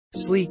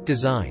Sleek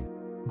design.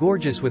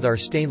 Gorgeous with our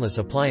stainless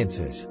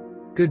appliances.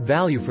 Good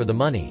value for the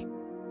money.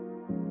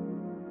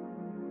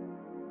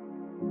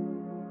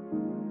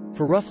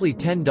 For roughly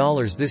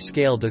 $10 this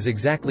scale does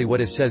exactly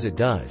what it says it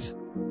does.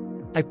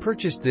 I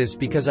purchased this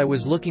because I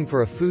was looking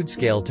for a food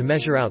scale to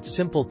measure out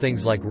simple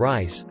things like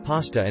rice,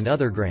 pasta and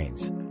other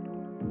grains.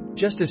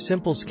 Just a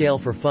simple scale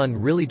for fun,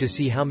 really, to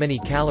see how many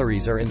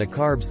calories are in the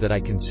carbs that I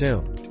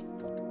consume.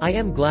 I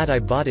am glad I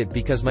bought it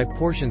because my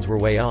portions were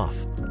way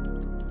off.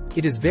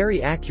 It is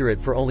very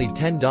accurate for only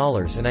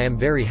 $10 and I am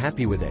very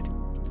happy with it.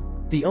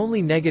 The only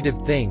negative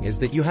thing is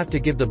that you have to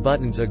give the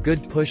buttons a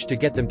good push to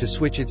get them to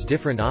switch its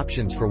different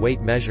options for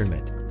weight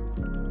measurement.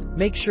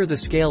 Make sure the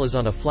scale is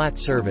on a flat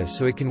surface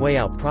so it can weigh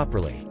out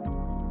properly.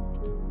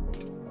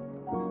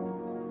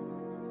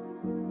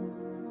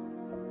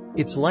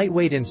 It's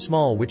lightweight and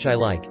small, which I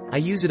like. I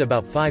use it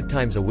about 5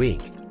 times a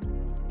week.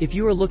 If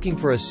you are looking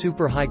for a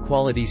super high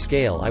quality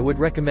scale, I would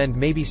recommend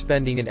maybe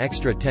spending an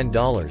extra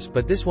 $10,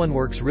 but this one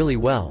works really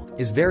well,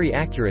 is very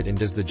accurate and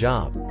does the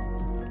job.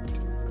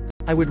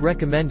 I would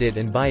recommend it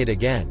and buy it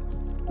again.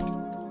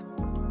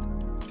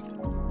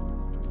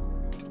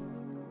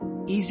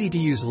 Easy to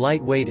use,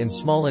 lightweight and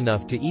small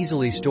enough to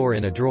easily store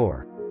in a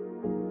drawer.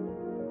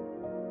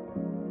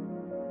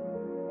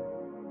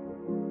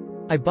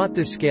 I bought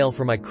this scale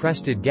for my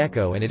crested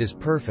gecko and it is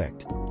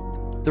perfect.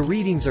 The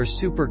readings are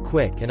super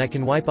quick and I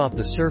can wipe off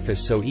the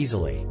surface so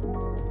easily.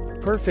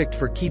 Perfect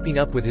for keeping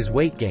up with his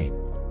weight gain.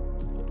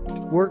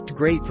 Worked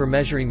great for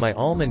measuring my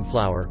almond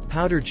flour,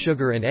 powdered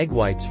sugar and egg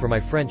whites for my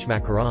French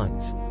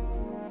macarons.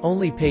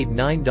 Only paid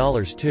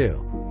 $9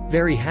 too.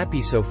 Very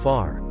happy so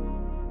far.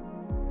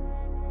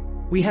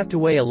 We have to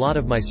weigh a lot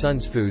of my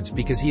son's foods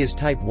because he is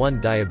type 1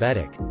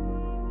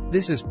 diabetic.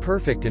 This is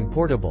perfect and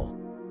portable.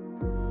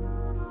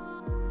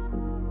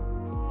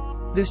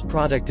 This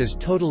product is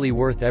totally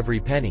worth every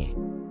penny.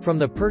 From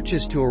the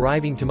purchase to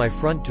arriving to my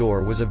front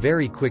door was a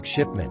very quick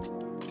shipment.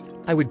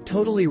 I would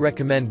totally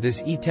recommend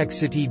this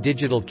Etekcity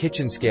digital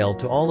kitchen scale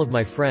to all of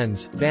my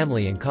friends,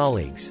 family and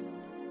colleagues.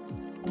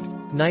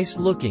 Nice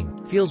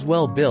looking, feels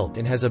well built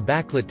and has a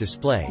backlit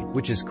display,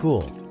 which is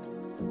cool.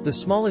 The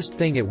smallest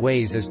thing it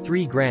weighs is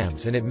 3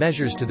 grams and it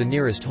measures to the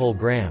nearest whole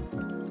gram.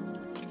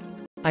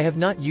 I have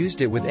not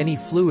used it with any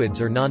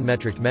fluids or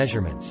non-metric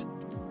measurements.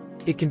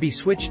 It can be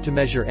switched to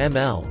measure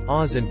ml,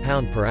 oz and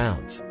pound per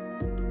ounce.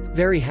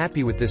 Very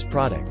happy with this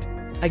product.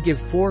 I give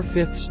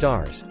 4/5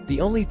 stars.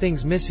 The only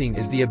things missing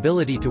is the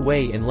ability to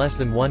weigh in less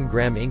than 1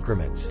 gram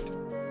increments.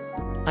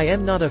 I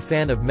am not a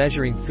fan of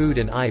measuring food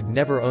and I've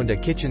never owned a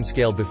kitchen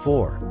scale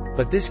before,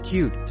 but this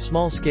cute,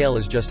 small scale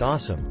is just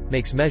awesome,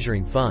 makes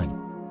measuring fun.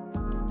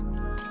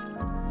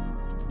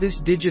 This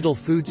digital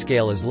food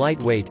scale is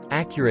lightweight,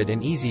 accurate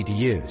and easy to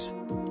use.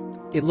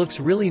 It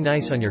looks really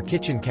nice on your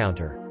kitchen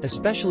counter,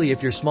 especially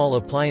if your small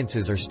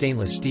appliances are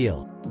stainless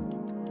steel.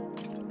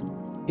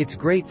 It's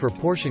great for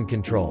portion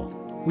control.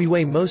 We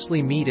weigh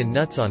mostly meat and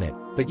nuts on it,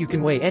 but you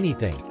can weigh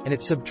anything, and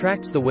it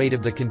subtracts the weight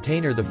of the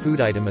container the food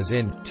item is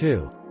in,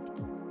 too.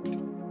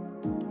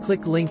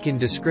 Click link in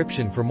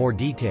description for more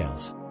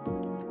details.